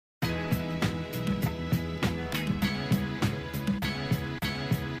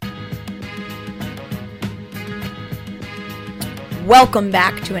Welcome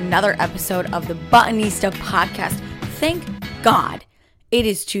back to another episode of the Buttonista podcast. Thank God it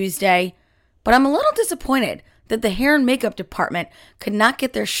is Tuesday, but I'm a little disappointed that the hair and makeup department could not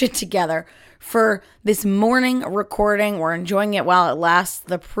get their shit together for this morning recording. We're enjoying it while it lasts,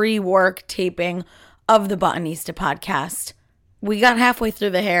 the pre-work taping of the Buttonista podcast. We got halfway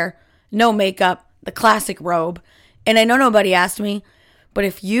through the hair, no makeup, the classic robe, and I know nobody asked me, but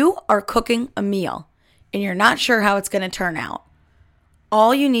if you are cooking a meal and you're not sure how it's going to turn out,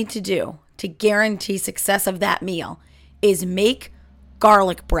 all you need to do to guarantee success of that meal is make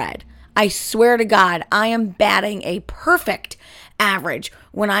garlic bread. I swear to God, I am batting a perfect average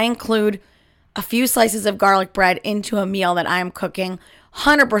when I include a few slices of garlic bread into a meal that I am cooking.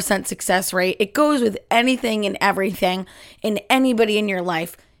 100% success rate. It goes with anything and everything, and anybody in your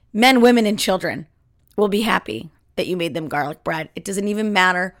life, men, women, and children, will be happy that you made them garlic bread. It doesn't even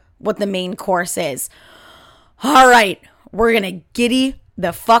matter what the main course is. All right, we're going to giddy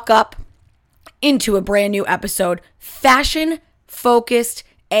the fuck up into a brand new episode. Fashion focused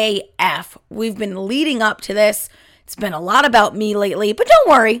AF. We've been leading up to this. It's been a lot about me lately, but don't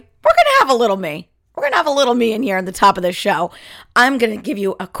worry. We're going to have a little me. We're going to have a little me in here at the top of the show. I'm going to give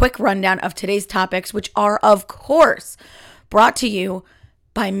you a quick rundown of today's topics, which are, of course, brought to you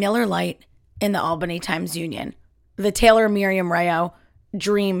by Miller Lite and the Albany Times-Union, the Taylor Miriam Rayo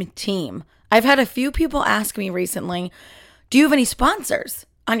Dream Team. I've had a few people ask me recently, do you have any sponsors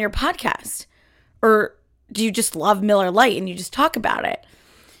on your podcast? Or do you just love Miller Lite and you just talk about it?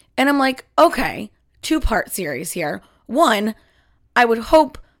 And I'm like, okay, two-part series here. One, I would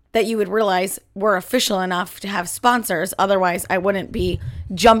hope that you would realize we're official enough to have sponsors. Otherwise, I wouldn't be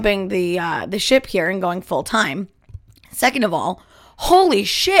jumping the ship here and going full-time. Second of all, holy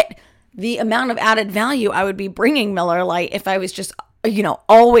shit, the amount of added value I would be bringing Miller Lite if I was just,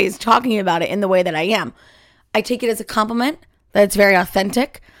 always talking about it in the way that I am. I take it as a compliment that it's very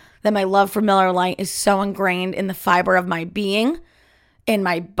authentic, that my love for Miller Lite is so ingrained in the fiber of my being, in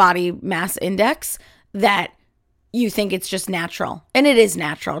my body mass index, that you think it's just natural. And it is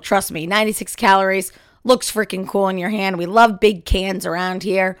natural. Trust me, 96 calories, looks freaking cool in your hand. We love big cans around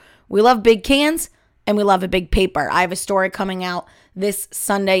here. We love big cans and we love a big paper. I have a story coming out this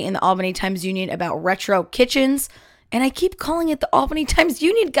Sunday in the Albany Times-Union about retro kitchens. And I keep calling it the Albany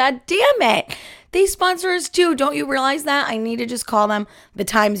Times-Union. God damn it. They sponsor us too. Don't you realize that? I need to just call them the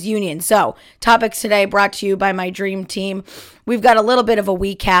Times-Union. So, topics today brought to you by my dream team. We've got a little bit of a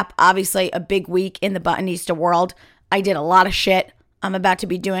recap. Obviously, a big week in the Buttonista world. I did a lot of shit. I'm about to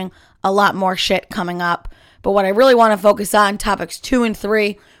be doing a lot more shit coming up. But what I really want to focus on, topics 2 and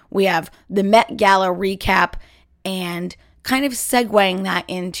 3, we have the Met Gala recap and kind of segueing that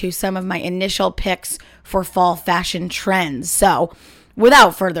into some of my initial picks for fall fashion trends. So,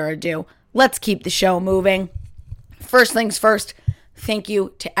 without further ado, let's keep the show moving. First things first, thank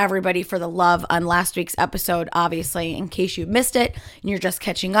you to everybody for the love on last week's episode. Obviously, in case you missed it and you're just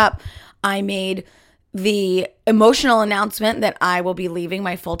catching up, I made the emotional announcement that I will be leaving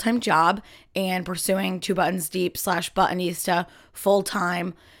my full-time job and pursuing 2 Buttons Deep / Buttonista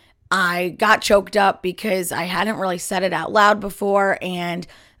full-time. I got choked up because I hadn't really said it out loud before, and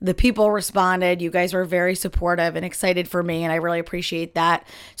the people responded. You guys were very supportive and excited for me, and I really appreciate that,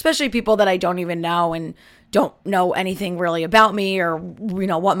 especially people that I don't even know and don't know anything really about me or,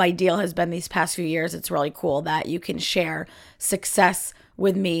 what my deal has been these past few years. It's really cool that you can share success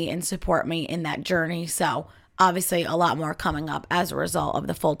with me and support me in that journey. So obviously a lot more coming up as a result of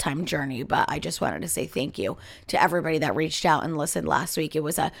the full-time journey, but I just wanted to say thank you to everybody that reached out and listened last week. It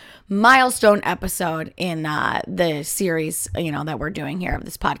was a milestone episode in the series, that we're doing here of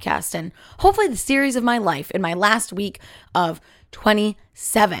this podcast, and hopefully the series of my life in my last week of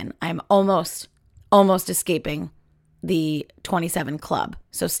 27. I'm almost escaping the 27 club.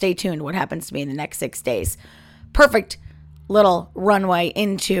 So stay tuned what happens to me in the next 6 days. Perfect little runway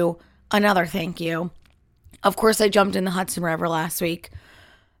into another thank you. Of course, I jumped in the Hudson River last week.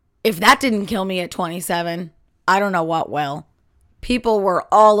 If that didn't kill me at 27, I don't know what will. People were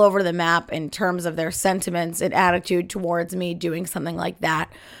all over the map in terms of their sentiments and attitude towards me doing something like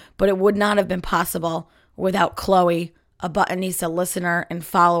that. But it would not have been possible without Chloe, a Buttonista listener and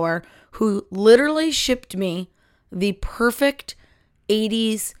follower, who literally shipped me the perfect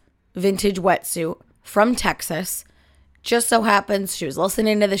 80s vintage wetsuit from Texas. Just so happens she was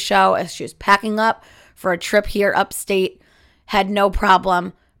listening to the show as she was packing up for a trip here upstate, had no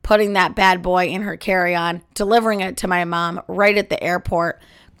problem putting that bad boy in her carry-on, delivering it to my mom right at the airport.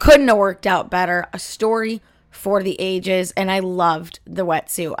 Couldn't have worked out better. A story for the ages, and I loved the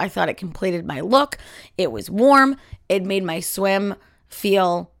wetsuit. I thought it completed my look. It was warm. It made my swim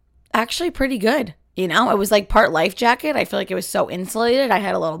feel actually pretty good. You know, it was like part life jacket. I feel like it was so insulated. I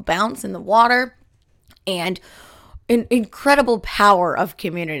had a little bounce in the water and an incredible power of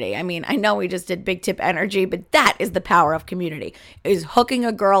community. I mean, I know we just did big tip energy, but that is the power of community, is hooking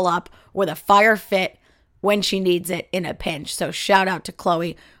a girl up with a fire fit when she needs it in a pinch. So shout out to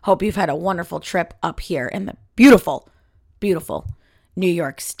Chloe. Hope you've had a wonderful trip up here in the beautiful, beautiful New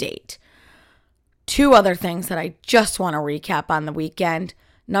York State. 2 other things that I just want to recap on the weekend.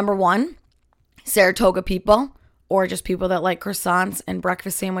 Number 1, Saratoga people, or just people that like croissants and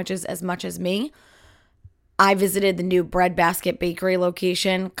breakfast sandwiches as much as me. I visited the new Bread Basket Bakery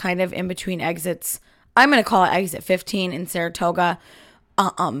location, kind of in between exits. I'm going to call it exit 15 in Saratoga.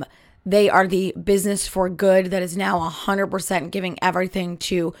 They are the business for good that is now 100% giving everything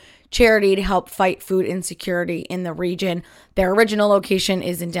to charity to help fight food insecurity in the region. Their original location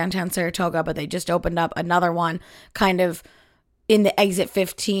is in downtown Saratoga, but they just opened up another one kind of in the exit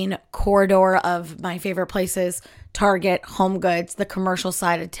 15 corridor of my favorite places, Target, Home Goods, the commercial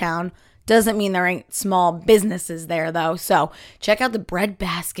side of town. Doesn't mean there ain't small businesses there, though. So check out the Bread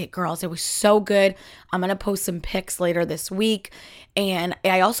Basket, girls. It was so good. I'm going to post some pics later this week. And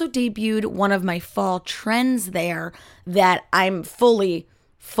I also debuted one of my fall trends there that I'm fully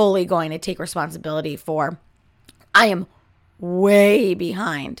going to take responsibility for. I am way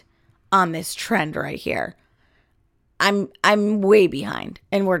behind on this trend right here. I'm way behind,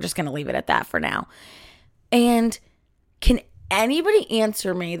 and we're just going to leave it at that for now. And can anybody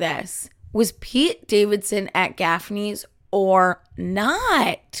answer me this? Was Pete Davidson at Gaffney's or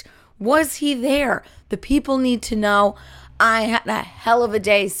not? Was he there? The people need to know. I had a hell of a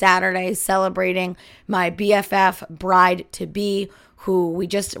day Saturday celebrating my BFF bride-to-be, who we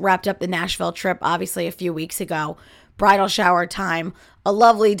just wrapped up the Nashville trip, obviously, a few weeks ago. Bridal shower time. A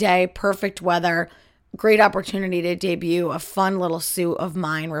lovely day, perfect weather. Great opportunity to debut a fun little suit of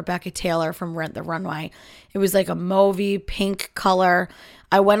mine, Rebecca Taylor from Rent the Runway. It was like a mauvey pink color.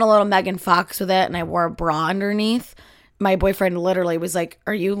 I went a little Megan Fox with it, and I wore a bra underneath. My boyfriend literally was like,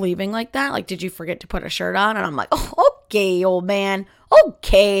 "Are you leaving like that? Like, did you forget to put a shirt on?" And I'm like, "Oh, okay, old man.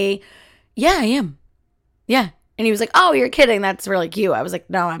 Okay. Yeah, I am. Yeah." And he was like, "Oh, you're kidding. That's really cute." I was like,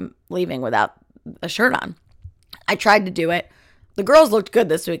 "No, I'm leaving without a shirt on." I tried to do it. The girls looked good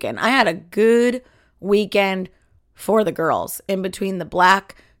this weekend. I had a good weekend for the girls, in between the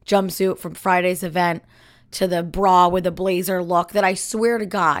black jumpsuit from Friday's event to the bra with a blazer look that I swear to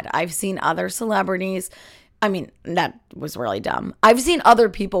God, I've seen other celebrities. I mean, that was really dumb. I've seen other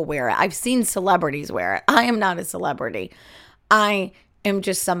people wear it. I've seen celebrities wear it. I am not a celebrity. I am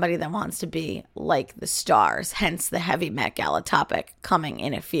just somebody that wants to be like the stars, hence the heavy Met Gala topic coming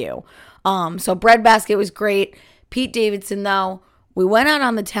in a few. So Bread Basket was great. Pete Davidson, though, we went out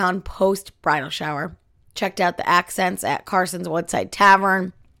on the town post-bridal shower, checked out the Accents at Carson's Woodside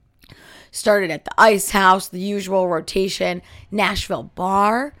Tavern, started at the Ice House, the usual rotation, Nashville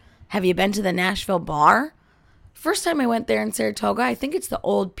Bar. Have you been to the Nashville Bar? First time I went there in Saratoga, I think it's the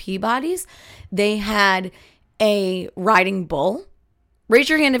old Peabody's. They had a riding bull. Raise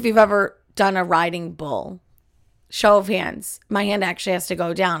your hand if you've ever done a riding bull. Show of hands. My hand actually has to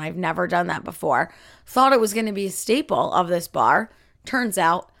go down. I've never done that before. Thought it was going to be a staple of this bar. Turns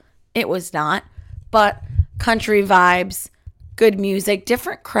out it was not. But country vibes, good music,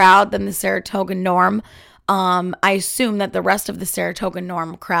 different crowd than the Saratoga norm. I assume that the rest of the Saratoga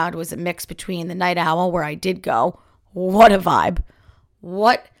norm crowd was a mix between the Night Owl, where I did go. What a vibe.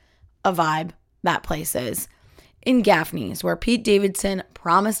 What a vibe that place is. In Gaffney's, where Pete Davidson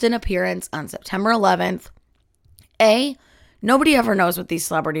promised an appearance on September 11th. Nobody ever knows what these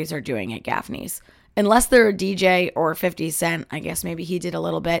celebrities are doing at Gaffney's. Unless they're a DJ or 50 Cent. I guess maybe he did a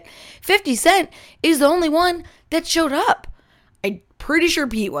little bit. 50 Cent is the only one that showed up. I'm pretty sure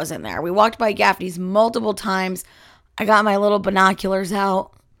Pete wasn't there. We walked by Gaffney's multiple times. I got my little binoculars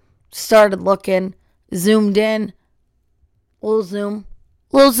out, started looking, zoomed in, little zoom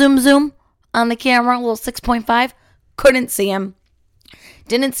on the camera, little 6.5. Couldn't see him.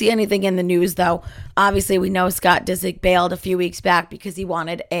 Didn't see anything in the news, though. Obviously, we know Scott Disick bailed a few weeks back because he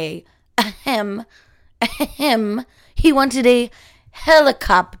wanted he wanted a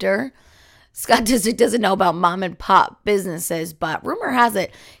helicopter. Scott Disick doesn't know about mom and pop businesses, but rumor has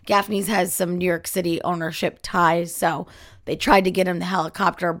it Gaffney's has some New York City ownership ties, so they tried to get him the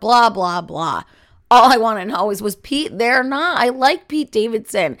helicopter, blah, blah, blah. All I want to know is, was Pete there or not? I like Pete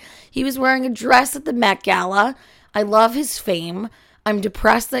Davidson. He was wearing a dress at the Met Gala. I love his fame. I'm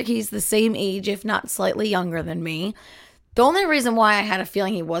depressed that he's the same age, if not slightly younger than me. The only reason why I had a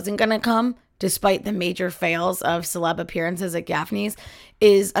feeling he wasn't going to come, despite the major fails of celeb appearances at Gaffney's,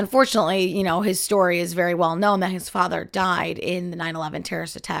 is unfortunately, his story is very well known that his father died in the 9/11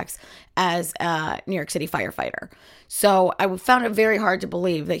 terrorist attacks as a New York City firefighter. So I found it very hard to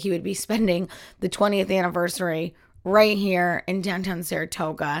believe that he would be spending the 20th anniversary right here in downtown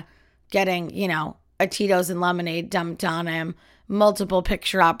Saratoga, getting, a Tito's and lemonade dumped on him, multiple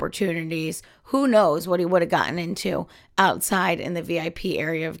picture opportunities. Who knows what he would have gotten into outside in the VIP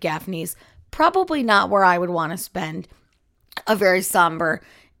area of Gaffney's. Probably not where I would want to spend a very somber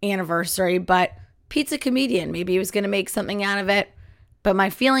anniversary, but pizza comedian. Maybe he was going to make something out of it. But my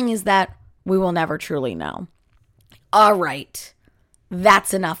feeling is that we will never truly know. All right.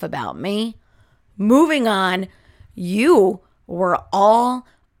 That's enough about me. Moving on. You were all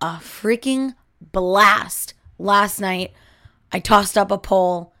a freaking blast last night. I tossed up a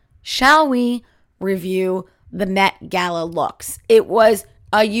poll. Shall we review the Met Gala looks? It was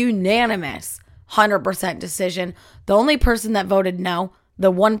a unanimous 100% decision. The only person that voted no,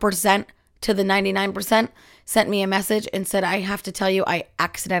 the 1% to the 99%, sent me a message and said, I have to tell you, I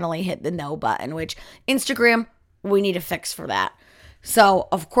accidentally hit the no button, which Instagram, we need a fix for that. So,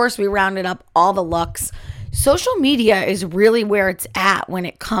 of course, we rounded up all the looks. Social media is really where it's at when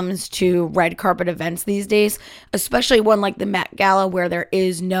it comes to red carpet events these days, especially one like the Met Gala where there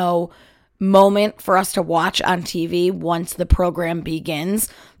is no moment for us to watch on TV once the program begins.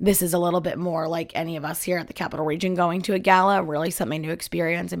 This is a little bit more like any of us here at the Capital Region going to a gala, really something to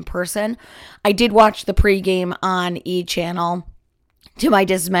experience in person. I did watch the pregame on E! Channel. To my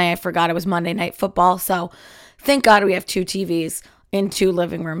dismay, I forgot it was Monday Night Football, so thank God we have two TVs in two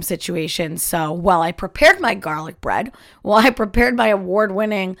living room situations. So while I prepared my garlic bread, while I prepared my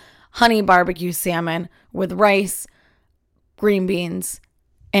award-winning honey barbecue salmon with rice, green beans,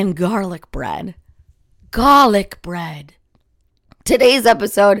 and garlic bread. Today's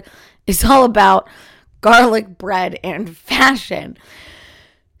episode is all about garlic bread and fashion.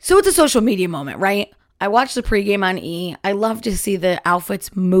 So it's a social media moment, right? I watched the pregame on E! I love to see the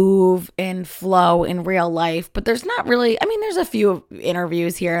outfits move and flow in real life, but there's not really, there's a few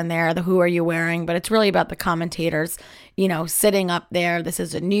interviews here and there, the who are you wearing, but it's really about the commentators, sitting up there. This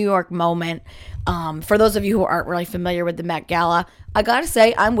is a New York moment. For those of you who aren't really familiar with the Met Gala, I gotta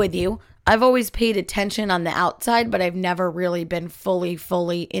say, I'm with you. I've always paid attention on the outside, but I've never really been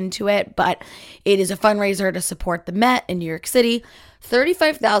fully into it. But it is a fundraiser to support the Met in New York City.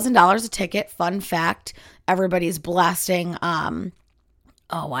 $35,000 a ticket. Fun fact. Everybody's blasting, I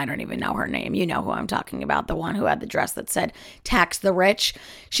don't even know her name. You know who I'm talking about. The one who had the dress that said, tax the rich.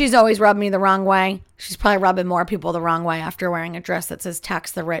 She's always rubbed me the wrong way. She's probably rubbing more people the wrong way after wearing a dress that says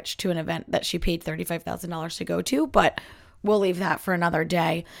tax the rich to an event that she paid $35,000 to go to. But we'll leave that for another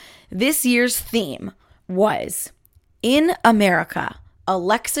day. This year's theme was In America, a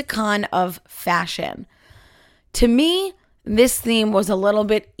lexicon of fashion. To me, this theme was a little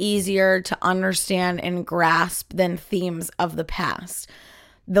bit easier to understand and grasp than themes of the past.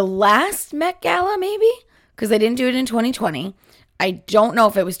 The last Met Gala, maybe, because they didn't do it in 2020. I don't know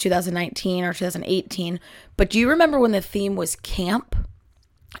if it was 2019 or 2018, but do you remember when the theme was camp?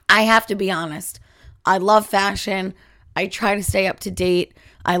 I have to be honest. I love fashion. I try to stay up to date.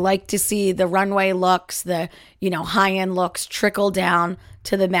 I like to see the runway looks, the, high-end looks trickle down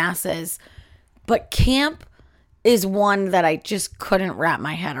to the masses. But camp is one that I just couldn't wrap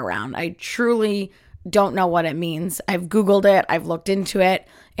my head around. I truly don't know what it means. I've Googled it. I've looked into it.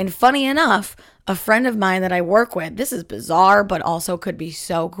 And funny enough, a friend of mine that I work with, this is bizarre, but also could be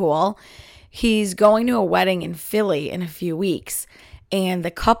so cool. He's going to a wedding in Philly in a few weeks. And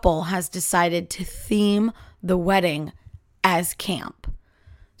the couple has decided to theme the wedding as camp.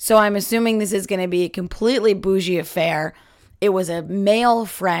 So I'm assuming this is going to be a completely bougie affair. It was a male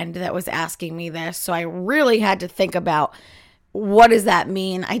friend that was asking me this, so I really had to think about what does that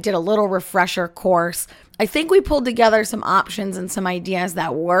mean. I did a little refresher course. I think we pulled together some options and some ideas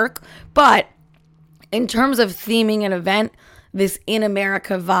that work, but in terms of theming an event, this In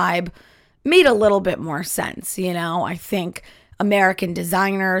America vibe made a little bit more sense. I think American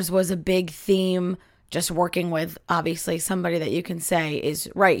designers was a big theme. Just working with, obviously, somebody that you can say is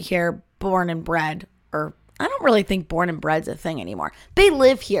right here, born and bred, or I don't really think born and bred's a thing anymore. They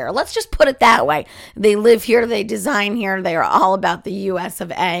live here. Let's just put it that way. They live here. They design here. They are all about the US of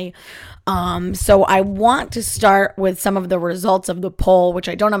A. So I want to start with some of the results of the poll, which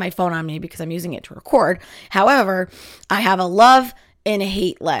I don't have my phone on me because I'm using it to record. However, I have a love and a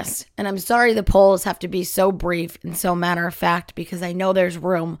hate list. And I'm sorry the polls have to be so brief and so matter of fact because I know there's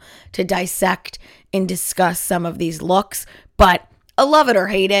room to dissect and discuss some of these looks, but a love it or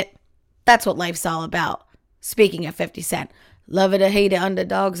hate it, that's what life's all about. Speaking of 50 Cent, love it or hate it,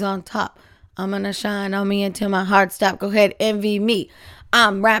 underdogs on top. I'm gonna shine on me until my heart stop. Go ahead, envy me.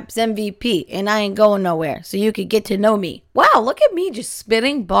 I'm rap's MVP and I ain't going nowhere. So you could get to know me. Wow, look at me just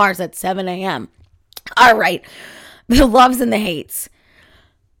spitting bars at 7 a.m. All right. The loves and the hates.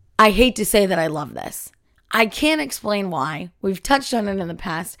 I hate to say that I love this. I can't explain why. We've touched on it in the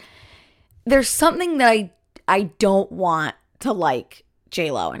past. There's something that I don't want to like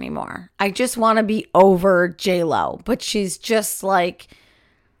J-Lo anymore. I just want to be over J-Lo. But she's just like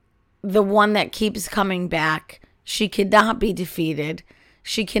the one that keeps coming back. She cannot be defeated.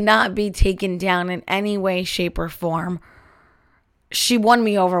 She cannot be taken down in any way, shape, or form. She won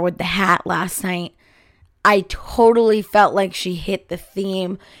me over with the hat last night. I totally felt like she hit the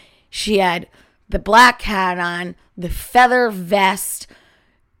theme. She had the black hat on, the feather vest,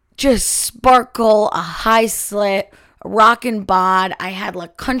 just sparkle, a high slit, a rockin' bod. I had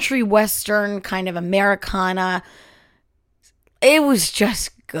like country western kind of Americana. It was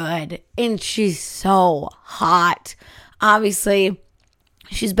just good. And she's so hot. Obviously,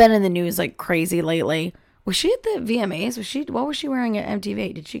 she's been in the news like crazy lately. Was she at the VMAs? What was she wearing at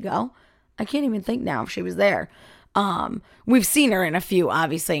MTV? Did she go? I can't even think now if she was there. We've seen her in a few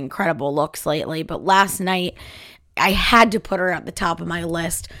obviously incredible looks lately, but last night I had to put her at the top of my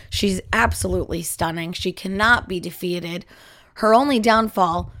list. She's absolutely stunning. She cannot be defeated. Her only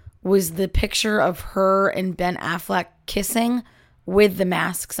downfall was the picture of her and Ben Affleck kissing with the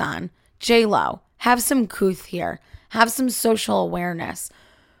masks on. J-Lo, have some couth here. Have some social awareness.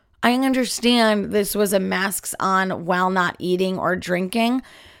 I understand this was a masks on while not eating or drinking,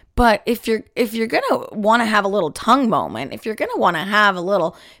 but if you're going to want to have a little tongue moment, if you're going to want to have a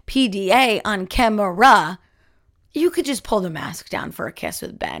little PDA on camera, you could just pull the mask down for a kiss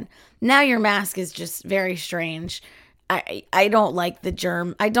with Ben. Now your mask is just very strange. I don't like the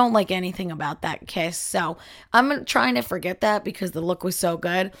germ. I don't like anything about that kiss. So I'm trying to forget that because the look was so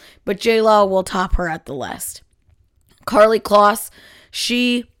good. But J-Lo will top her at the list. Karlie Kloss,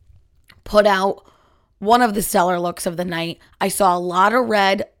 she put out one of the stellar looks of the night. I saw a lot of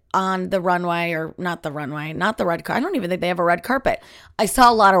red on the runway, or not the runway, not the red carpet. I don't even think they have a red carpet. I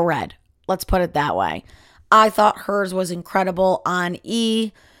saw a lot of red. Let's put it that way. I thought hers was incredible on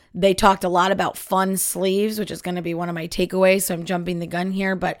E. They talked a lot about fun sleeves, which is going to be one of my takeaways, so I'm jumping the gun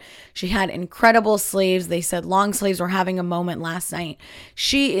here, but she had incredible sleeves. They said long sleeves were having a moment last night.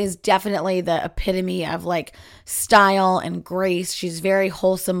 She is definitely the epitome of like style and grace. She's very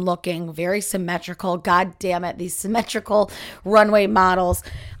wholesome looking, very symmetrical. God damn it, these symmetrical runway models.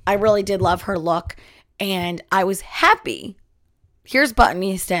 I really did love her look, and I was happy. Here's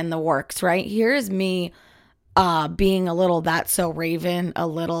Buttonista in the works, right? Here's me being a little That's So Raven, a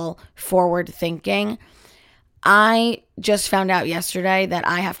little forward thinking. I just found out yesterday that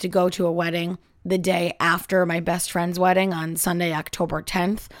I have to go to a wedding the day after my best friend's wedding on Sunday, October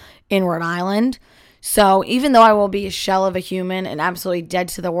 10th in Rhode Island. So even though I will be a shell of a human and absolutely dead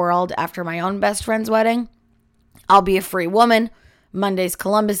to the world after my own best friend's wedding, I'll be a free woman. Monday's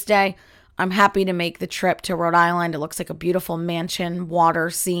Columbus Day. I'm happy to make the trip to Rhode Island. It looks like a beautiful mansion, water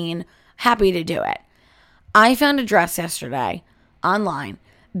scene. Happy to do it. I found a dress yesterday online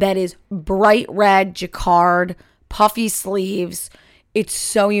that is bright red jacquard, puffy sleeves. It's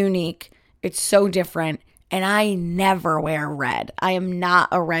so unique. It's so different. And I never wear red. I am not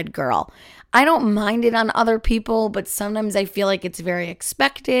a red girl. I don't mind it on other people, but sometimes I feel like it's very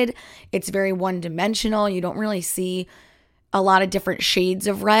expected. It's very one-dimensional. You don't really see a lot of different shades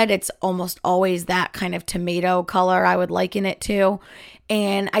of red. It's almost always that kind of tomato color I would liken it to.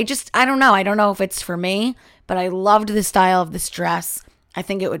 And I don't know. I don't know if it's for me, but I loved the style of this dress. I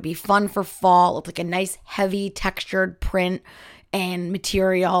think it would be fun for fall. It looked like a nice, heavy, textured print and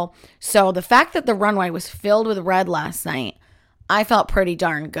material. So the fact that the runway was filled with red last night, I felt pretty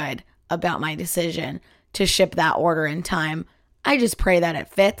darn good about my decision to ship that order in time. I just pray that it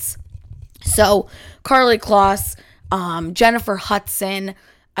fits. So Karlie Kloss, Jennifer Hudson,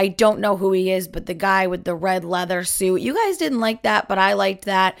 I don't know who he is, but the guy with the red leather suit. You guys didn't like that, but I liked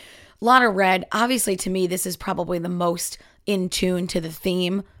that. A lot of red. Obviously, to me, this is probably the most in tune to the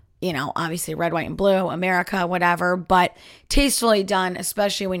theme. You know, obviously red, white, and blue, America, whatever, but tastefully done,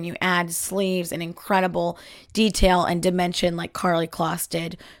 especially when you add sleeves and incredible detail and dimension like Karlie Kloss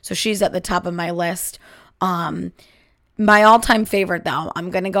did. So she's at the top of my list. My all-time favorite, though,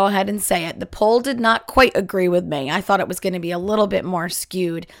 I'm going to go ahead and say it. The poll did not quite agree with me. I thought it was going to be a little bit more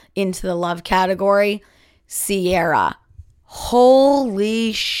skewed into the love category. Sierra.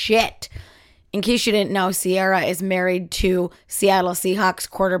 Holy shit. In case you didn't know, Sierra is married to Seattle Seahawks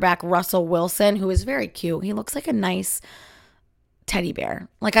quarterback Russell Wilson, who is very cute. He looks like a nice teddy bear.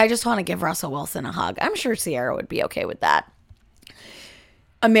 Like, I just want to give Russell Wilson a hug. I'm sure Sierra would be okay with that.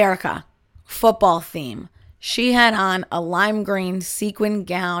 America. football theme. She had on a lime green sequin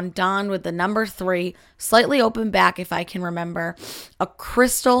gown donned with the number 3, slightly open back if I can remember, a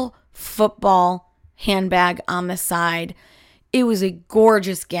crystal football handbag on the side. It was a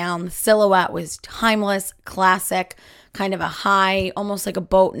gorgeous gown. The silhouette was timeless, classic, kind of a high, almost like a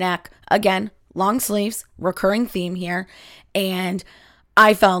boat neck. Again, long sleeves, recurring theme here. And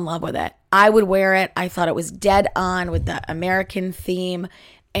I fell in love with it. I would wear it. I thought it was dead on with the American theme.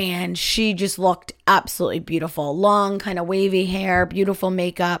 And she just looked absolutely beautiful. Long, kind of wavy hair, beautiful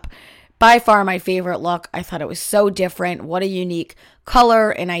makeup. By far my favorite look. I thought it was so different. What a unique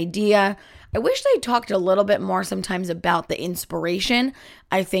color and idea. I wish they talked a little bit more sometimes about the inspiration.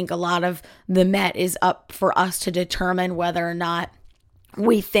 I think a lot of the Met is up for us to determine whether or not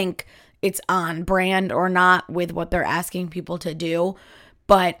we think it's on brand or not with what they're asking people to do.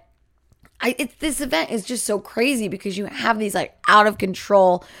 But this event is just so crazy because you have these like out of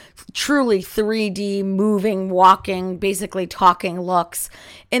control, truly 3D moving, walking, basically talking looks.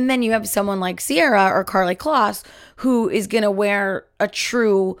 And then you have someone like Sierra or Carly Kloss who is going to wear a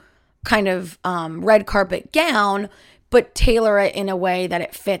true kind of red carpet gown, but tailor it in a way that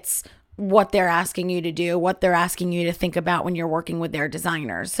it fits what they're asking you to do, what they're asking you to think about when you're working with their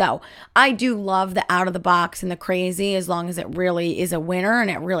designers. So I do love the out of the box and the crazy as long as it really is a winner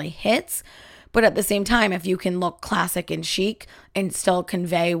and it really hits. But at the same time, if you can look classic and chic and still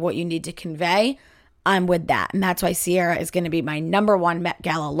convey what you need to convey, I'm with that. And that's why Sierra is going to be my number 1 Met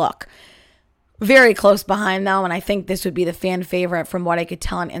Gala look. Very close behind though, and I think this would be the fan favorite from what I could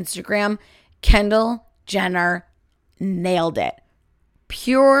tell on Instagram. Kendall Jenner nailed it.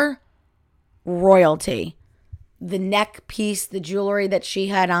 Pure royalty. The neck piece, the jewelry that she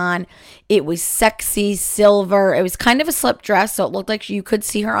had on, it was sexy silver. It was kind of a slip dress, so it looked like you could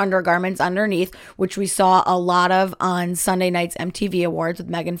see her undergarments underneath, which we saw a lot of on Sunday night's MTV Awards with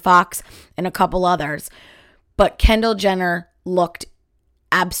Megan Fox and a couple others. But Kendall Jenner looked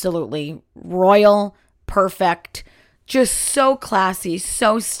absolutely royal, perfect, just so classy,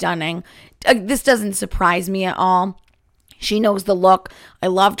 so stunning. This doesn't surprise me at all. She knows the look. I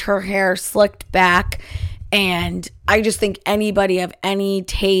loved her hair slicked back. And I just think anybody of any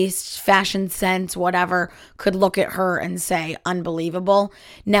taste, fashion sense, whatever, could look at her and say, unbelievable.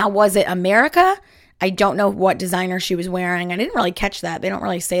 Now, was it America? I don't know what designer she was wearing. I didn't really catch that. They don't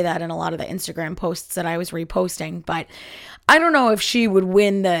really say that in a lot of the Instagram posts that I was reposting. But I don't know if she would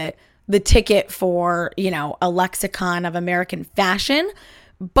win the ticket for, a lexicon of American fashion.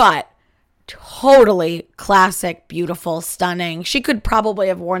 But totally classic, beautiful, stunning. She could probably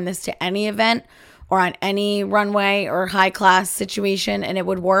have worn this to any event or on any runway or high class situation and it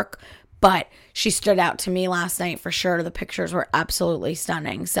would work. But she stood out to me last night for sure. The pictures were absolutely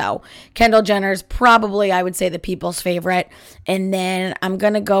stunning. So Kendall Jenner's probably, I would say, the people's favorite. And then I'm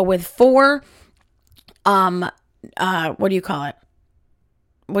going to go with 4, what do you call it?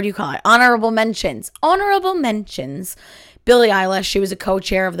 Honorable mentions. Billie Eilish, she was a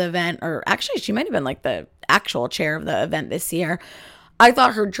co-chair of the event, or actually she might have been like the actual chair of the event this year. I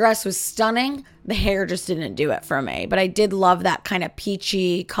thought her dress was stunning. The hair just didn't do it for me. But I did love that kind of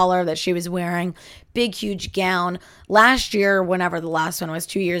peachy color that she was wearing. Big, huge gown. Last year, whenever the last one was,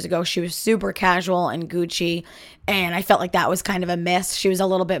 2 years ago, she was super casual and Gucci. And I felt like that was kind of a miss. She was a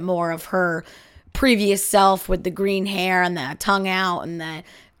little bit more of her previous self with the green hair and the tongue out and the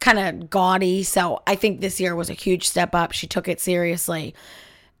kind of gaudy. So I think this year was a huge step up. She took it seriously.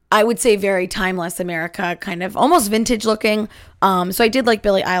 I would say very timeless America, kind of almost vintage looking. So I did like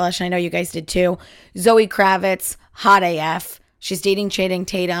Billie Eilish, and I know you guys did too. Zoe Kravitz, hot AF. She's dating Channing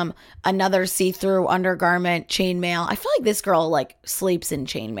Tatum, another see-through undergarment, chainmail. I feel like this girl like sleeps in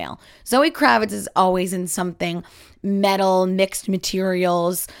chainmail. Zoe Kravitz is always in something metal, mixed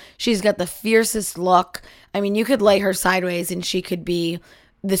materials. She's got the fiercest look. I mean, you could lay her sideways and she could be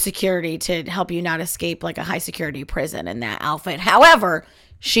the security to help you not escape like a high security prison in that outfit. However,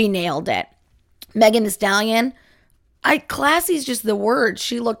 she nailed it. Megan Thee Stallion, classy is just the word.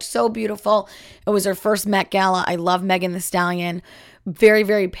 She looked so beautiful. It was her first Met Gala. I love Megan Thee Stallion. Very,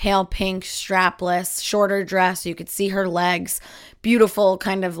 very pale pink, strapless, shorter dress. You could see her legs. Beautiful,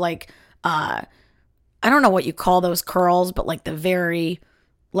 kind of like, I don't know what you call those curls, but like the very,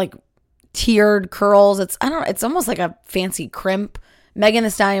 like, tiered curls. It's almost like a fancy crimp. Megan Thee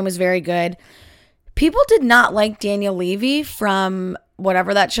Stallion was very good. People did not like Daniel Levy from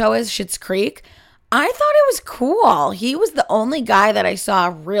whatever that show is, Schitt's Creek. I thought it was cool. He was the only guy that I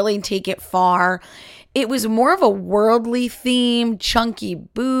saw really take it far. It was more of a worldly theme, chunky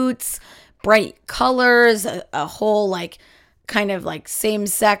boots, bright colors, a whole like kind of like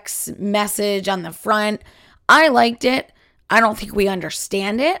same-sex message on the front. I liked it. I don't think we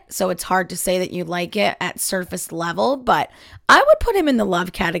understand it, so it's hard to say that you like it at surface level, but I would put him in the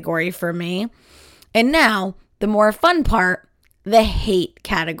love category for me. And now, the more fun part, the hate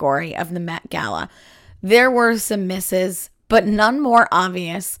category of the Met Gala. There were some misses, but none more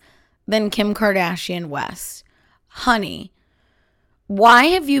obvious than Kim Kardashian West. Honey, why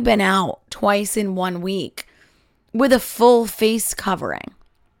have you been out twice in 1 week with a full face covering?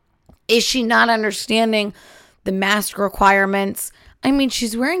 Is she not understanding the mask requirements? I mean,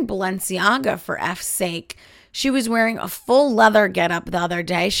 she's wearing Balenciaga for F's sake. She was wearing a full leather getup the other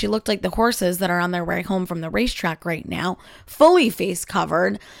day. She looked like the horses that are on their way home from the racetrack right now, fully face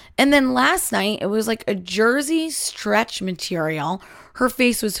covered. And then last night, it was like a jersey stretch material. Her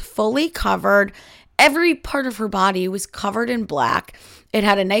face was fully covered. Every part of her body was covered in black. It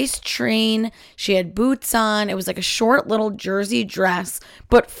had a nice train. She had boots on. It was like a short little jersey dress,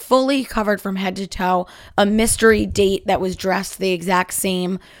 but fully covered from head to toe. A mystery date that was dressed the exact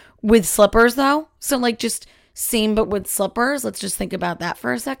same with slippers though. So like just same but with slippers. Let's just think about that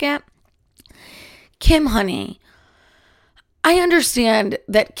for a second. Kim, honey, I understand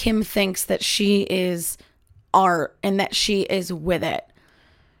that Kim thinks that she is art and that she is with it.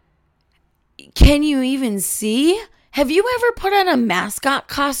 Can you even see? Have you ever put on a mascot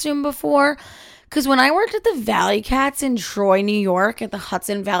costume before? Because when I worked at the Valley Cats in Troy, New York, at the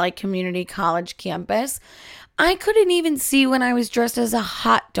Hudson Valley Community College campus, I couldn't even see when I was dressed as a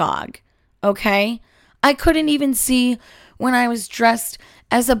hot dog, okay? I couldn't even see when I was dressed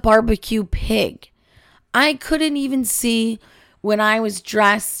as a barbecue pig. I couldn't even see when I was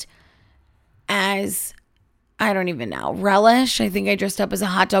dressed as, I don't even know, relish. I think I dressed up as a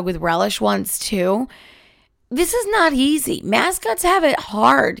hot dog with relish once too. This is not easy. Mascots have it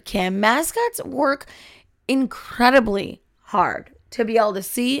hard, Kim. Mascots work incredibly hard to be able to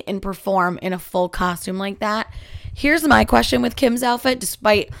see and perform in a full costume like that. Here's my question with Kim's outfit,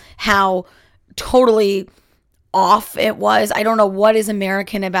 despite how totally off it was. I don't know what is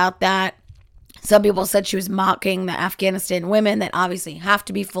American about that. Some people said she was mocking the Afghanistan women that obviously have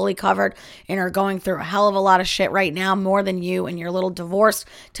to be fully covered and are going through a hell of a lot of shit right now, more than you and your little divorce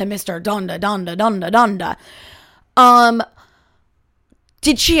to Mr. Donda, Donda, Donda, Donda.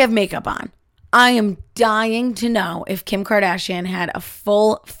 Did she have makeup on? I am dying to know if Kim Kardashian had a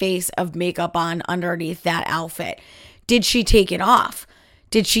full face of makeup on underneath that outfit. Did she take it off?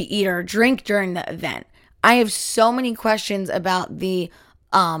 Did she eat or drink during the event? I have so many questions about the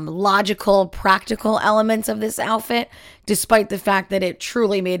logical, practical elements of this outfit, despite the fact that it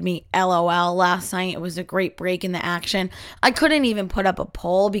truly made me LOL last night. It was a great break in the action. I couldn't even put up a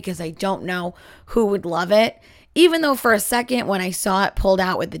poll because I don't know who would love it. Even though for a second when I saw it pulled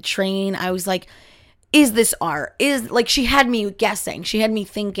out with the train, I was like, is this art? She had me guessing. She had me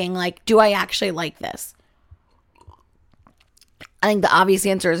thinking, like, do I actually like this? I think the obvious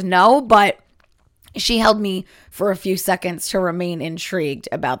answer is no, but she held me for a few seconds to remain intrigued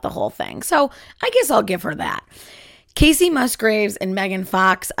about the whole thing. So I guess I'll give her that. Casey Musgraves and Megan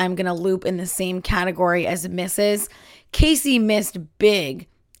Fox, I'm going to loop in the same category as misses. Casey missed big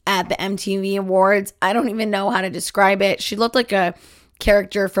at the MTV Awards. I don't even know how to describe it. She looked like a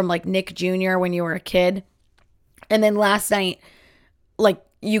character from like Nick Jr. when you were a kid. And then last night, like,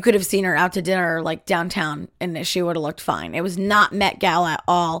 you could have seen her out to dinner like downtown and she would have looked fine. It was not Met Gala at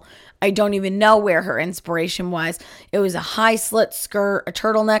all. I don't even know where her inspiration was. It was a high slit skirt, a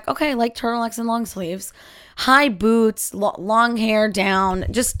turtleneck. Okay, I like turtlenecks and long sleeves. High boots, long hair down,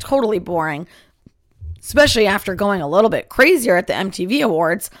 just totally boring. Especially after going a little bit crazier at the MTV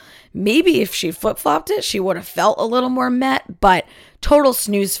Awards. Maybe if she flip-flopped it, she would have felt a little more Met, but total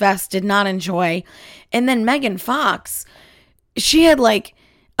snooze fest, did not enjoy. And then Megan Fox, she had like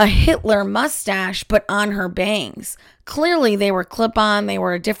a Hitler mustache, but on her bangs. Clearly they were clip-on. They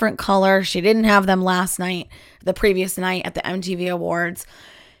were a different color. She didn't have them the previous night at the MTV Awards.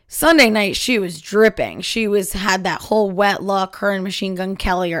 Sunday night, she was dripping. She had that whole wet look. Her and Machine Gun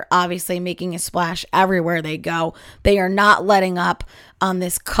Kelly are obviously making a splash everywhere they go. They are not letting up on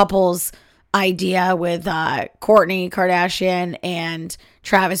this couple's idea with Kourtney Kardashian and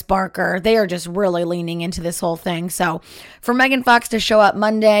Travis Barker. They are just really leaning into this whole thing. So for Megan Fox to show up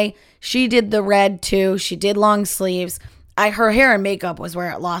Monday, she did the red too. She did long sleeves. Her hair and makeup was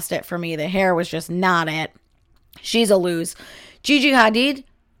where it lost it for me. The hair was just not it. She's a lose. Gigi Hadid,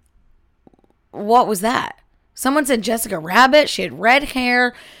 what was that? Someone said Jessica Rabbit. She had red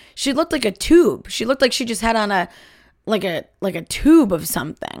hair. She looked like a tube. She looked like she just had on a tube of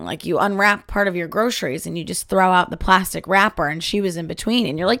something. Like you unwrap part of your groceries and you just throw out the plastic wrapper and she was in between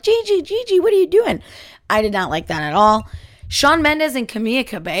and you're like, Gigi, what are you doing? I did not like that at all. Shawn Mendes and Camila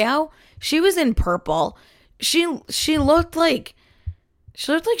Cabello, she was in purple. she looked like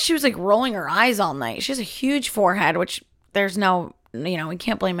she was like rolling her eyes all night. She has a huge forehead, which there's no, we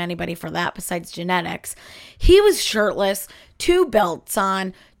can't blame anybody for that besides genetics. He was shirtless, 2 belts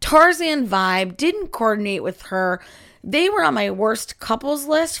on, Tarzan vibe, didn't coordinate with her. They were on my worst couples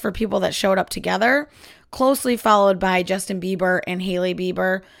list for people that showed up together, closely followed by Justin Bieber and Hailey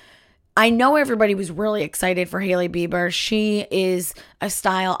Bieber. I know everybody was really excited for Hailey Bieber. She is a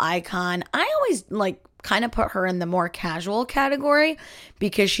style icon. I always kind of put her in the more casual category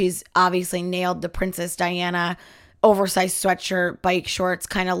because she's obviously nailed the Princess Diana oversized sweatshirt, bike shorts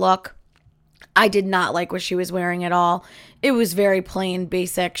kind of look. I did not like what she was wearing at all. It was very plain,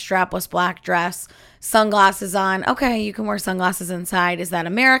 basic, strapless black dress, sunglasses on. Okay, you can wear sunglasses inside. Is that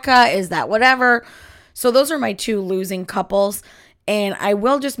America? Is that whatever? So those are my 2 losing couples. And I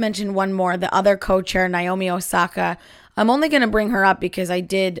will just mention one more, the other co-chair, Naomi Osaka. I'm only going to bring her up because I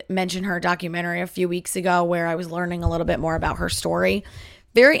did mention her documentary a few weeks ago where I was learning a little bit more about her story.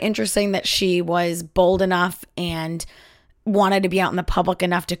 Very interesting that she was bold enough and wanted to be out in the public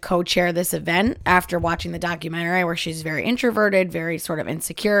enough to co-chair this event after watching the documentary, where she's very introverted, very sort of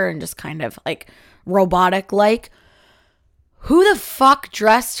insecure and just kind of like robotic like. Who the fuck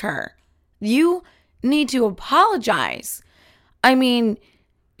dressed her? You need to apologize. I mean,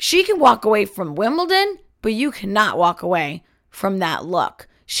 she can walk away from Wimbledon, but you cannot walk away from that look.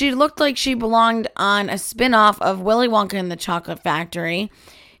 She looked like she belonged on a spinoff of Willy Wonka and the Chocolate Factory.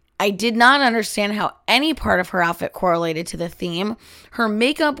 I did not understand how any part of her outfit correlated to the theme. Her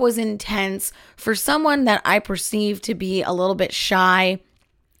makeup was intense for someone that I perceived to be a little bit shy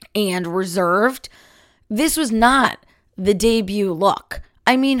and reserved. This was not the debut look.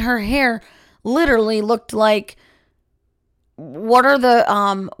 I mean, her hair literally looked like, what are the,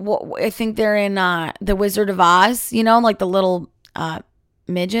 I think they're in The Wizard of Oz, like the little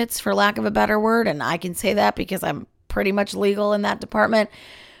midgets, for lack of a better word. And I can say that because I'm pretty much legal in that department.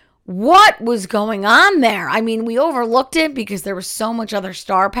 What was going on there? I mean, we overlooked it because there was so much other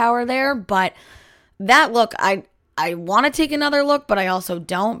star power there, but that look, I want to take another look, but I also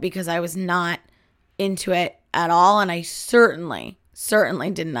don't because I was not into it at all. And I certainly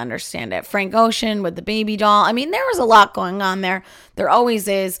didn't understand it. Frank Ocean with the baby doll. I mean, there was a lot going on there. There always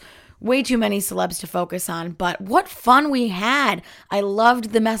is. Way too many celebs to focus on, but what fun we had. I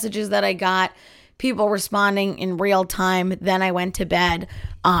loved the messages that I got, people responding in real time. Then I went to bed.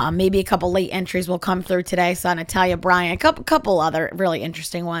 Maybe a couple late entries will come through today. Saw Natalia Bryant, a couple other really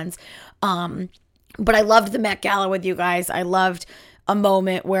interesting ones. But I loved the Met Gala with you guys. I loved a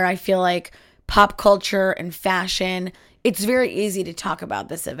moment where I feel like pop culture and fashion, it's very easy to talk about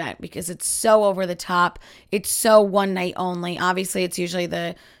this event because it's so over the top. It's so one night only. Obviously, it's usually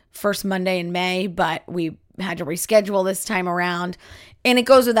the first Monday in May, but we had to reschedule this time around. And it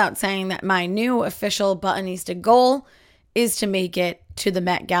goes without saying that my new official Buttonista goal is to make it to the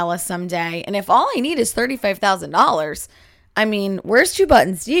Met Gala someday. And if all I need is $35,000, I mean, where's 2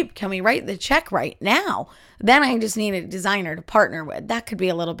 buttons deep? Can we write the check right now? Then I just need a designer to partner with. That could be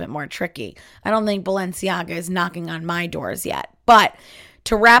a little bit more tricky. I don't think Balenciaga is knocking on my doors yet. But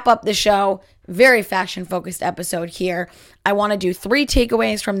to wrap up the show, very fashion-focused episode here. I want to do 3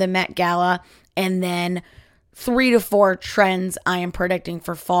 takeaways from the Met Gala and then 3 to 4 trends I am predicting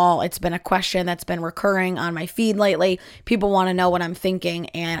for fall. It's been a question that's been recurring on my feed lately. People want to know what I'm thinking,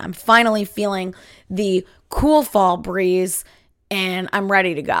 and I'm finally feeling the cool fall breeze, and I'm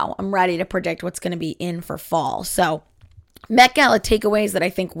ready to go. I'm ready to predict what's going to be in for fall. So, Met Gala takeaways that I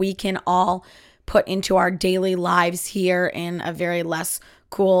think we can all put into our daily lives here in a very less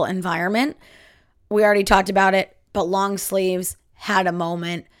cool environment. We already talked about it, but long sleeves had a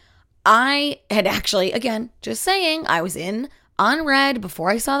moment. I had actually, again, just saying, I was in on red before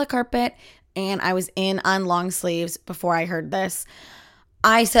I saw the carpet, and I was in on long sleeves before I heard this.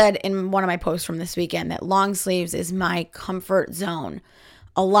 I said in one of my posts from this weekend that long sleeves is my comfort zone.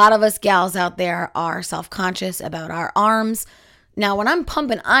 A lot of us gals out there are self-conscious about our arms. Now, when I'm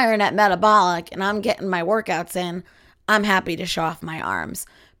pumping iron at Metabolic and I'm getting my workouts in, I'm happy to show off my arms.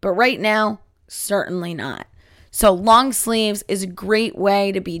 But right now, certainly not. So long sleeves is a great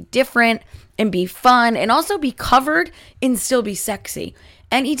way to be different and be fun and also be covered and still be sexy.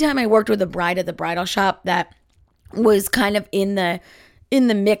 Anytime I worked with a bride at the bridal shop that was kind of in the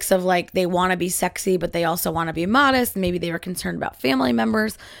mix of like they want to be sexy, but they also want to be modest. Maybe they were concerned about family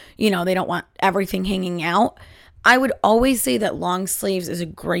members. They don't want everything hanging out. I would always say that long sleeves is a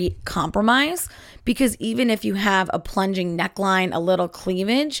great compromise because even if you have a plunging neckline, a little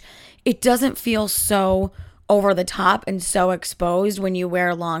cleavage, it doesn't feel so over the top and so exposed when you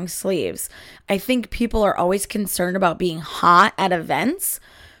wear long sleeves. I think people are always concerned about being hot at events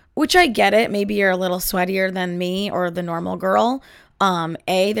which I get it. Maybe you're a little sweatier than me or the normal girl.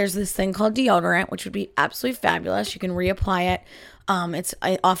 There's this thing called deodorant, which would be absolutely fabulous. You can reapply it. It's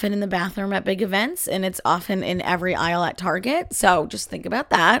often in the bathroom at big events, and it's often in every aisle at Target. So just think about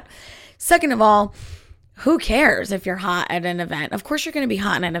that. Second of all, who cares if you're hot at an event? Of course you're going to be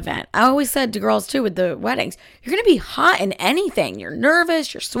hot in an event. I always said to girls too with the weddings, you're going to be hot in anything. You're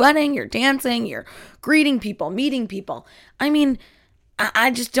nervous, you're sweating, you're dancing, you're greeting people, meeting people. I mean,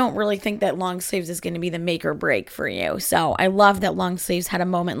 I just don't really think that long sleeves is going to be the make or break for you. So I love that long sleeves had a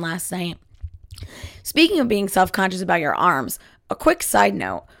moment last night. Speaking of being self-conscious about your arms, a quick side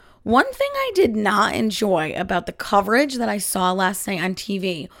note. One thing I did not enjoy about the coverage that I saw last night on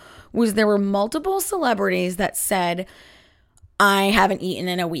TV was there were multiple celebrities that said, I haven't eaten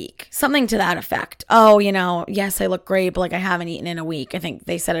in a week. Something to that effect. Oh, yes, I look great, but I haven't eaten in a week. I think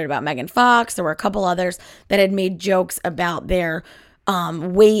they said it about Megan Fox. There were a couple others that had made jokes about their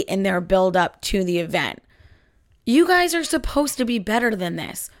weight and their build up to the event. You guys are supposed to be better than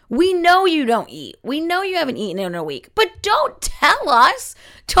this. We know you don't eat. We know you haven't eaten in a week, but don't tell us.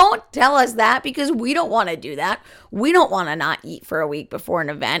 Don't tell us that, because we don't want to do that. We don't want to not eat for a week before an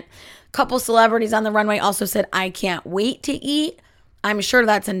event. A couple celebrities on the runway also said, I can't wait to eat. I'm sure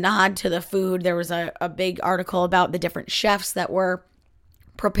that's a nod to the food. There was a big article about the different chefs that were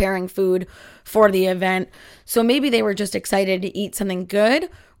preparing food for the event. So maybe they were just excited to eat something good,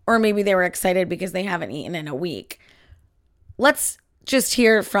 or maybe they were excited because they haven't eaten in a week. Let's just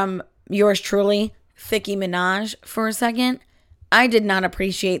hear from yours truly, Thickie Minaj, for a second. I did not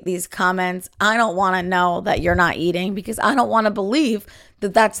appreciate these comments. I don't want to know that you're not eating, because I don't want to believe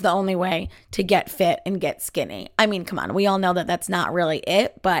that that's the only way to get fit and get skinny. I mean, come on. We all know that that's not really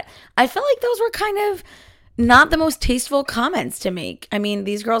it, but I felt like those were kind of not the most tasteful comments to make. I mean,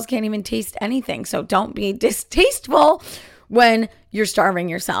 these girls can't even taste anything, so don't be distasteful when you're starving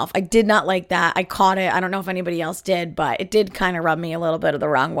yourself. I did not like that. I caught it. I don't know if anybody else did, but it did kind of rub me a little bit of the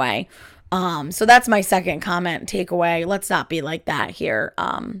wrong way. So that's my second comment takeaway. Let's not be like that here.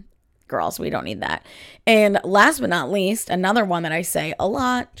 Girls, we don't need that. And last but not least, another one that I say a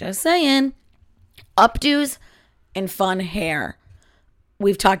lot, just saying, updos and fun hair.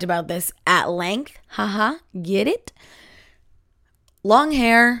 We've talked about this at length. Haha, get it? Long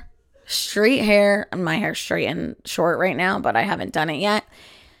hair, straight hair. My hair's straight and short right now, but I haven't done it yet.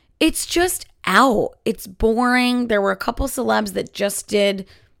 It's just out. It's boring. There were a couple celebs that just did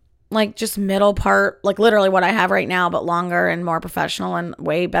just middle part, literally what I have right now, but longer and more professional and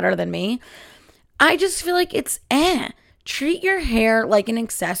way better than me. I just feel like it's Treat your hair like an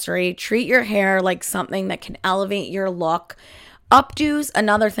accessory. Treat your hair like something that can elevate your look. Updos,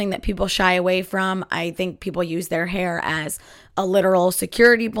 another thing that people shy away from. I think people use their hair as a literal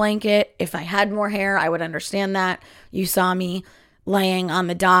security blanket. If I had more hair, I would understand that. You saw me laying on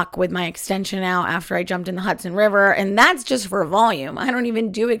the dock with my extension out after I jumped in the Hudson River, and that's just for volume. I don't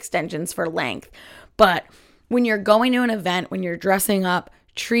even do extensions for length. But when you're going to an event, when you're dressing up,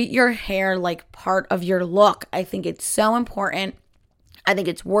 treat your hair like part of your look. I think it's so important. I think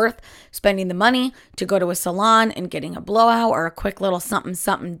it's worth spending the money to go to a salon and getting a blowout or a quick little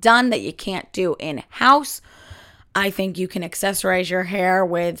something done that you can't do in-house. I think you can accessorize your hair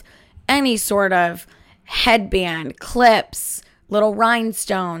with any sort of headband, clips, little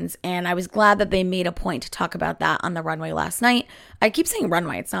rhinestones, and I was glad that they made a point to talk about that on the runway last night. I keep saying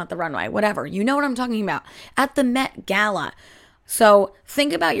runway, it's not the runway, whatever. You know what I'm talking about. At the Met Gala. So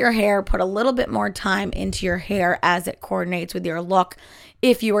think about your hair, put a little bit more time into your hair as it coordinates with your look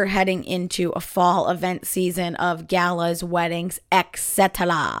if you are heading into a fall event season of galas, weddings,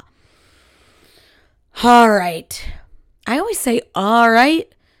 etc. All right. I always say, all right,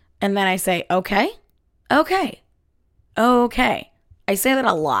 and then I say, okay. I say that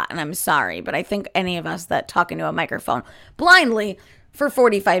a lot, and I'm sorry, but I think any of us that talk into a microphone blindly for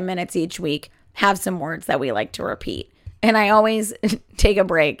 45 minutes each week have some words that we like to repeat. And I always take a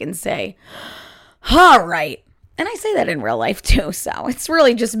break and say, all right. And I say that in real life too, so it's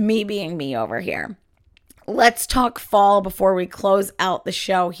really just me being me over here. Let's talk fall before we close out the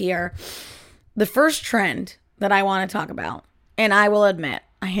show here. The first trend that I want to talk about, and I will admit,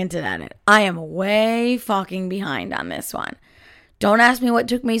 I hinted at it. I am way fucking behind on this one. Don't ask me what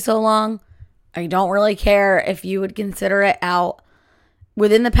took me so long. I don't really care if you would consider it out.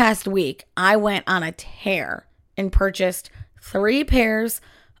 Within the past week, I went on a tear and purchased 3 pairs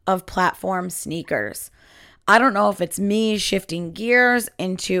of platform sneakers. I don't know if it's me shifting gears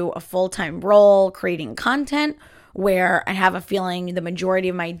into a full-time role, creating content, where I have a feeling the majority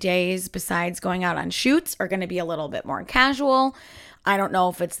of my days, besides going out on shoots, are going to be a little bit more casual. I don't know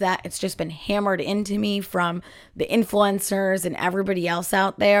if it's that it's just been hammered into me from the influencers and everybody else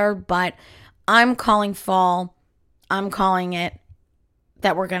out there, but I'm calling fall. I'm calling it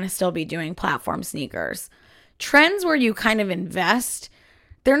that we're going to still be doing platform sneakers. Trends where you kind of invest,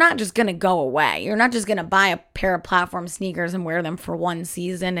 they're not just going to go away. You're not just going to buy a pair of platform sneakers and wear them for one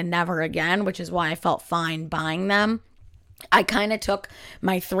season and never again, which is why I felt fine buying them. I kind of took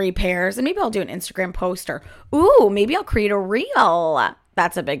my 3 pairs, and maybe I'll do an Instagram post, or, maybe I'll create a reel.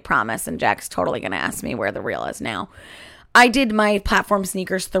 That's a big promise, and Jack's totally going to ask me where the reel is now. I did my platform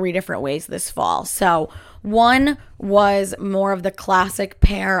sneakers 3 different ways this fall. So one was more of the classic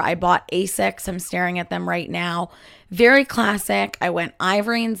pair. I bought Asics. I'm staring at them right now. Very classic. I went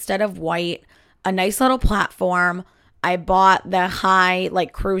ivory instead of white. A nice little platform. I bought the high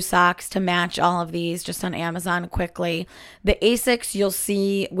crew socks to match all of these just on Amazon quickly. The Asics you'll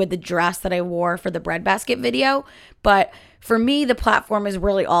see with the dress that I wore for the breadbasket video. But for me, the platform is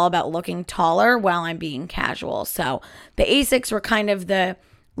really all about looking taller while I'm being casual. So the Asics were kind of the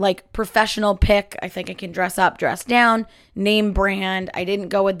professional pick. I think I can dress up, dress down, name brand. I didn't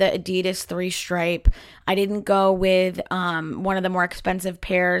go with the Adidas 3-stripe. I didn't go with one of the more expensive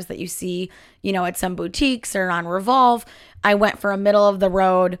pairs that you see, at some boutiques or on Revolve. I went for a middle of the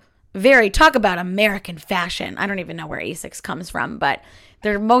road, talk about American fashion. I don't even know where Asics comes from, but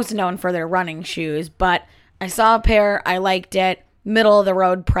they're most known for their running shoes. But I saw a pair, I liked it, middle of the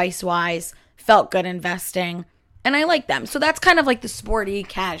road price-wise, felt good investing. And I like them. So that's kind of like the sporty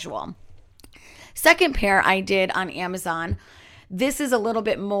casual. Second pair I did on Amazon. This is a little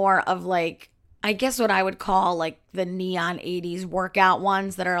bit more of I guess what I would call the neon 80s workout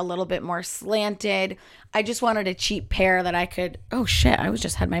ones that are a little bit more slanted. I just wanted a cheap pair that I could, oh shit, I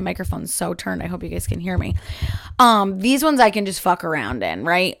just had my microphone so turned. I hope you guys can hear me. These ones I can just fuck around in,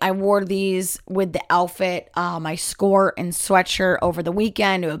 right? I wore these with the outfit, my skirt and sweatshirt over the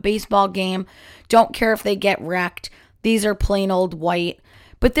weekend to a baseball game. Don't care if they get wrecked. These are plain old white,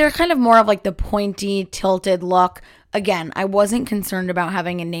 but they're kind of more of the pointy, tilted look. Again, I wasn't concerned about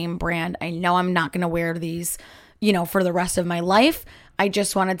having a name brand. I know I'm not going to wear these, for the rest of my life. I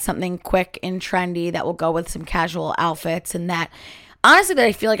just wanted something quick and trendy that will go with some casual outfits, and that honestly that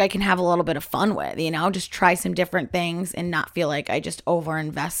I feel like I can have a little bit of fun with, just try some different things and not feel like I just over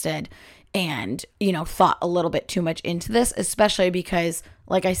invested and, thought a little bit too much into this, especially because,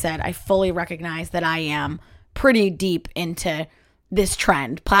 like I said, I fully recognize that I am pretty deep into this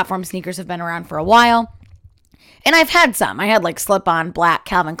trend. Platform sneakers have been around for a while. And I've had some. I had slip-on black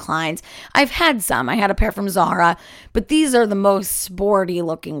Calvin Kleins. I've had some. I had a pair from Zara. But these are the most sporty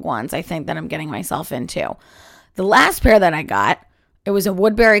looking ones I think that I'm getting myself into. The last pair that I got, it was a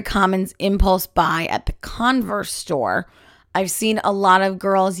Woodbury Commons impulse buy at the Converse store. I've seen a lot of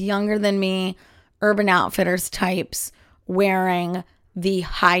girls younger than me, Urban Outfitters types, wearing the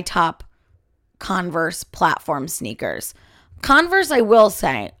high top Converse platform sneakers. Converse, I will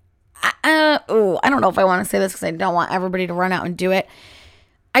say, I don't know if I want to say this because I don't want everybody to run out and do it.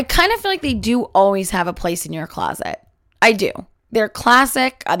 I kind of feel like they do always have a place in your closet. I do. They're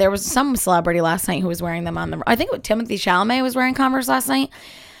classic. There was some celebrity last night who was wearing them I think Timothée Chalamet was wearing Converse last night.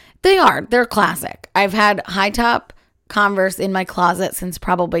 They're classic. I've had high top Converse in my closet since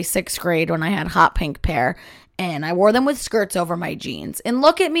probably 6th grade when I had hot pink pair, and I wore them with skirts over my jeans. And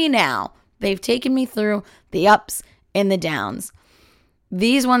look at me now. They've taken me through the ups and the downs.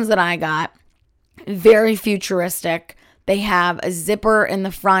 These ones that I got, very futuristic. They have a zipper in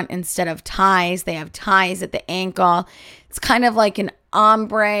the front instead of ties. They have ties at the ankle. It's kind of like an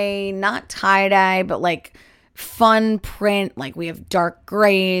ombre, not tie-dye, but fun print. We have dark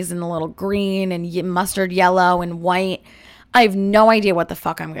grays and a little green and mustard yellow and white. I have no idea what the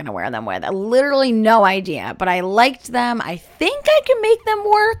fuck I'm going to wear them with. Literally no idea, but I liked them. I think I can make them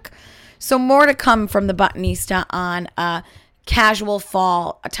work. So more to come from the Buttonista on casual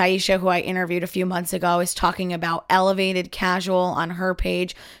fall. Taisha, who I interviewed a few months ago, is talking about elevated casual on her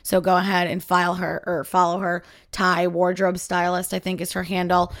page. So go ahead and follow her. Thai Wardrobe Stylist, I think is her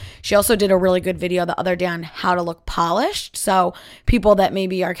handle. She also did a really good video the other day on how to look polished. So people that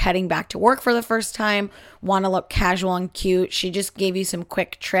maybe are heading back to work for the first time, want to look casual and cute. She just gave you some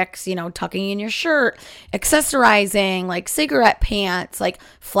quick tricks, tucking in your shirt, accessorizing, cigarette pants,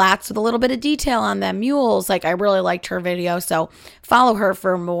 flats with a little bit of detail on them, mules. I really liked her video. So follow her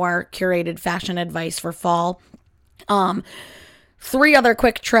for more curated fashion advice for fall. 3 other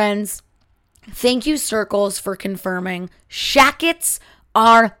quick trends. Thank you, Circles, for confirming shackets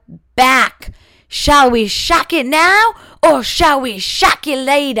are back. Shall we shack it now or shall we shack it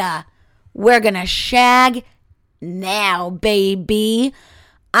later? We're gonna shag now, baby.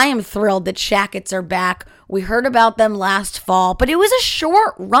 I am thrilled that shackets are back. We heard about them last fall, but it was a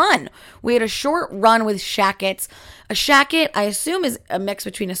short run. We had a short run with shackets. A shacket, I assume, is a mix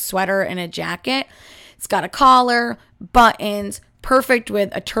between a sweater and a jacket. It's got a collar, buttons, perfect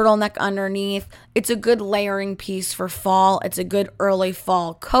with a turtleneck underneath. It's a good layering piece for fall. It's a good early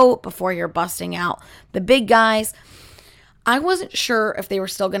fall coat before you're busting out the big guys. I wasn't sure if they were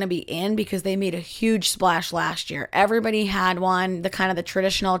still going to be in because they made a huge splash last year. Everybody had one, the kind of the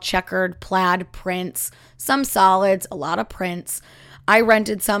traditional checkered plaid prints, some solids, a lot of prints. I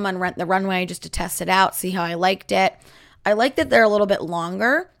rented some on Rent the Runway just to test it out, see how I liked it. I like that they're a little bit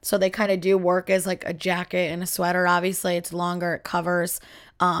longer, so they kind of do work as like a jacket and a sweater. Obviously, it's longer. It covers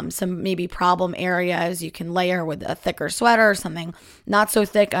some maybe problem areas. You can layer with a thicker sweater or something not so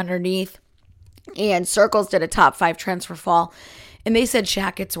thick underneath. And Circles did a top 5 trends for fall, and they said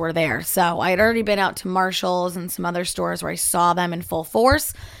shackets were there. So I had already been out to Marshall's and some other stores where I saw them in full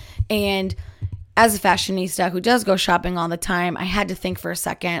force. And as a fashionista who does go shopping all the time, I had to think for a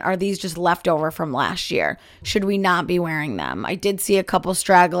second, are these just leftover from last year? Should we not be wearing them? I did see a couple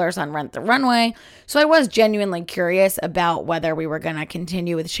stragglers on Rent the Runway, so I was genuinely curious about whether we were going to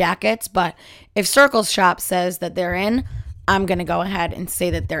continue with shackets. But if Circles Shop says that they're in, I'm going to go ahead and say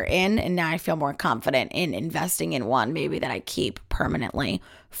that they're in, and now I feel more confident in investing in one maybe that I keep permanently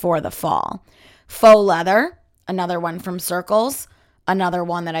for the fall. Faux leather, another one from Circles, another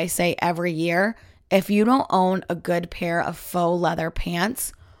one that I say every year. If you don't own a good pair of faux leather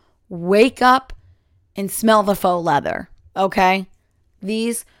pants, wake up and smell the faux leather, okay?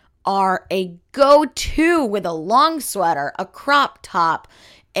 These are a go-to with a long sweater, a crop top,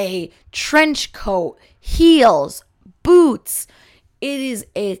 a trench coat, heels, boots. It is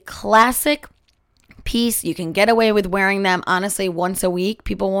a classic piece. You can get away with wearing them, honestly, once a week.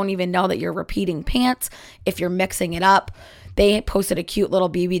 People won't even know that you're repeating pants if you're mixing it up. They posted a cute little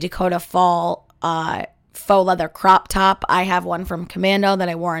BB Dakota fall faux leather crop top. I have one from Commando that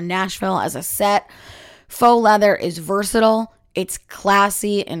I wore in Nashville as a set. Faux leather is versatile. It's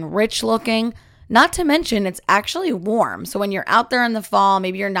classy and rich looking. Not to mention, it's actually warm. So when you're out there in the fall,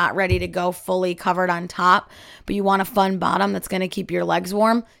 maybe you're not ready to go fully covered on top, but you want a fun bottom that's going to keep your legs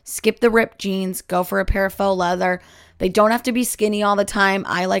warm, skip the ripped jeans, go for a pair of faux leather. They don't have to be skinny all the time.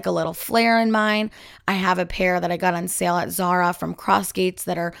 I like a little flare in mine. I have a pair that I got on sale at Zara from Crossgates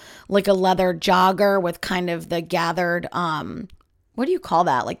that are like a leather jogger with kind of the gathered, what do you call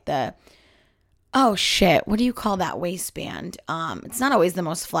that? Like the... Oh shit, what do you call that waistband? It's not always the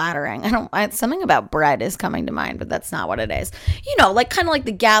most flattering. Something about bread is coming to mind, but that's not what it is. You know, like kind of like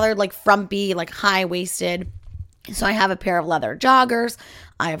the gathered, like frumpy, like high-waisted. So I have a pair of leather joggers.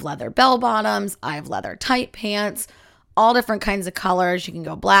 I have leather bell bottoms. I have leather tight pants, all different kinds of colors. You can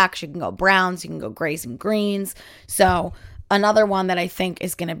go blacks, you can go browns, you can go grays and greens. So another one that I think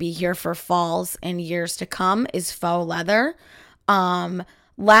is going to be here for falls and years to come is faux leather.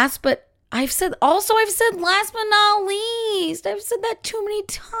 I've said last but not least, I've said that too many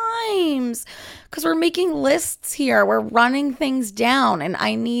times because we're making lists here. We're running things down, and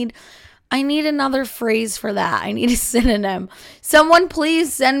I need another phrase for that. I need a synonym. Someone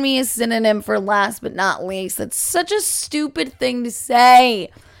please send me a synonym for last but not least. That's such a stupid thing to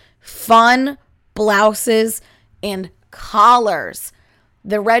say. Fun blouses and collars.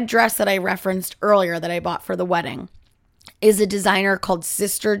 The red dress that I referenced earlier that I bought for the wedding is a designer called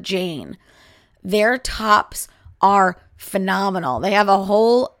Sister Jane. Their tops are phenomenal. They have a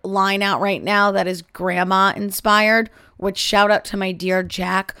whole line out right now that is grandma inspired, which shout out to my dear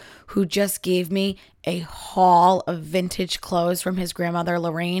Jack, who just gave me a haul of vintage clothes from his grandmother,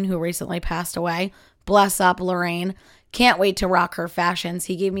 Lorraine, who recently passed away. Bless up, Lorraine. Can't wait to rock her fashions.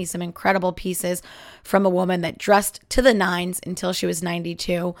 He gave me some incredible pieces from a woman that dressed to the nines until she was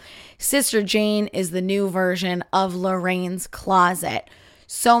 92. Sister Jane is the new version of Lorraine's closet.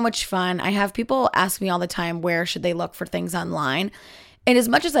 So much fun. I have people ask me all the time, where should they look for things online? And as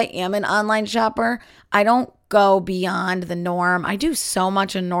much as I am an online shopper, I don't go beyond the norm. I do so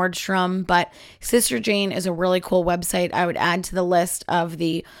much on Nordstrom, but Sister Jane is a really cool website I would add to the list of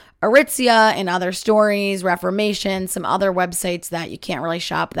the Aritzia and Other Stories, Reformation, some other websites that you can't really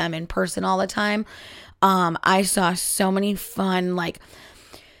shop them in person all the time. I saw so many fun like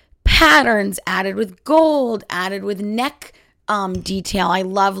patterns added with gold, added with neck detail.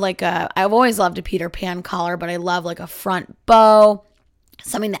 I've always loved a Peter Pan collar, but I love like a front bow,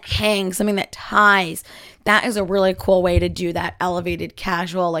 something that hangs, something that ties. That is a really cool way to do that elevated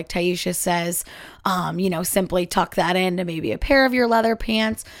casual, like Taisha says. Simply tuck that into maybe a pair of your leather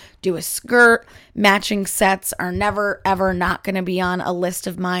pants, do a skirt. Matching sets are never, ever not going to be on a list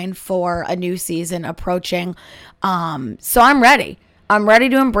of mine for a new season approaching. So I'm ready. I'm ready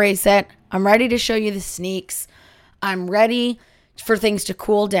to embrace it. I'm ready to show you the sneaks. I'm ready for things to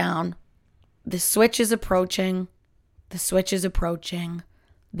cool down. The switch is approaching. The switch is approaching.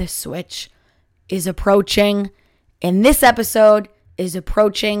 The switch is approaching. And this episode is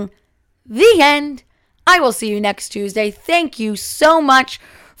approaching the end. I will see you next Tuesday. Thank you so much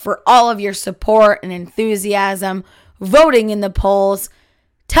for all of your support and enthusiasm, voting in the polls,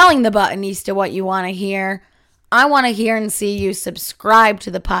 telling the Buttonista what you want to hear. I want to hear and see you subscribe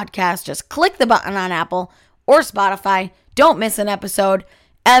to the podcast. Just click the button on Apple or Spotify. Don't miss an episode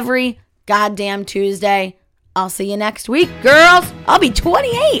every goddamn Tuesday. I'll see you next week, girls. I'll be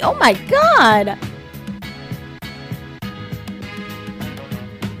 28. Oh my God.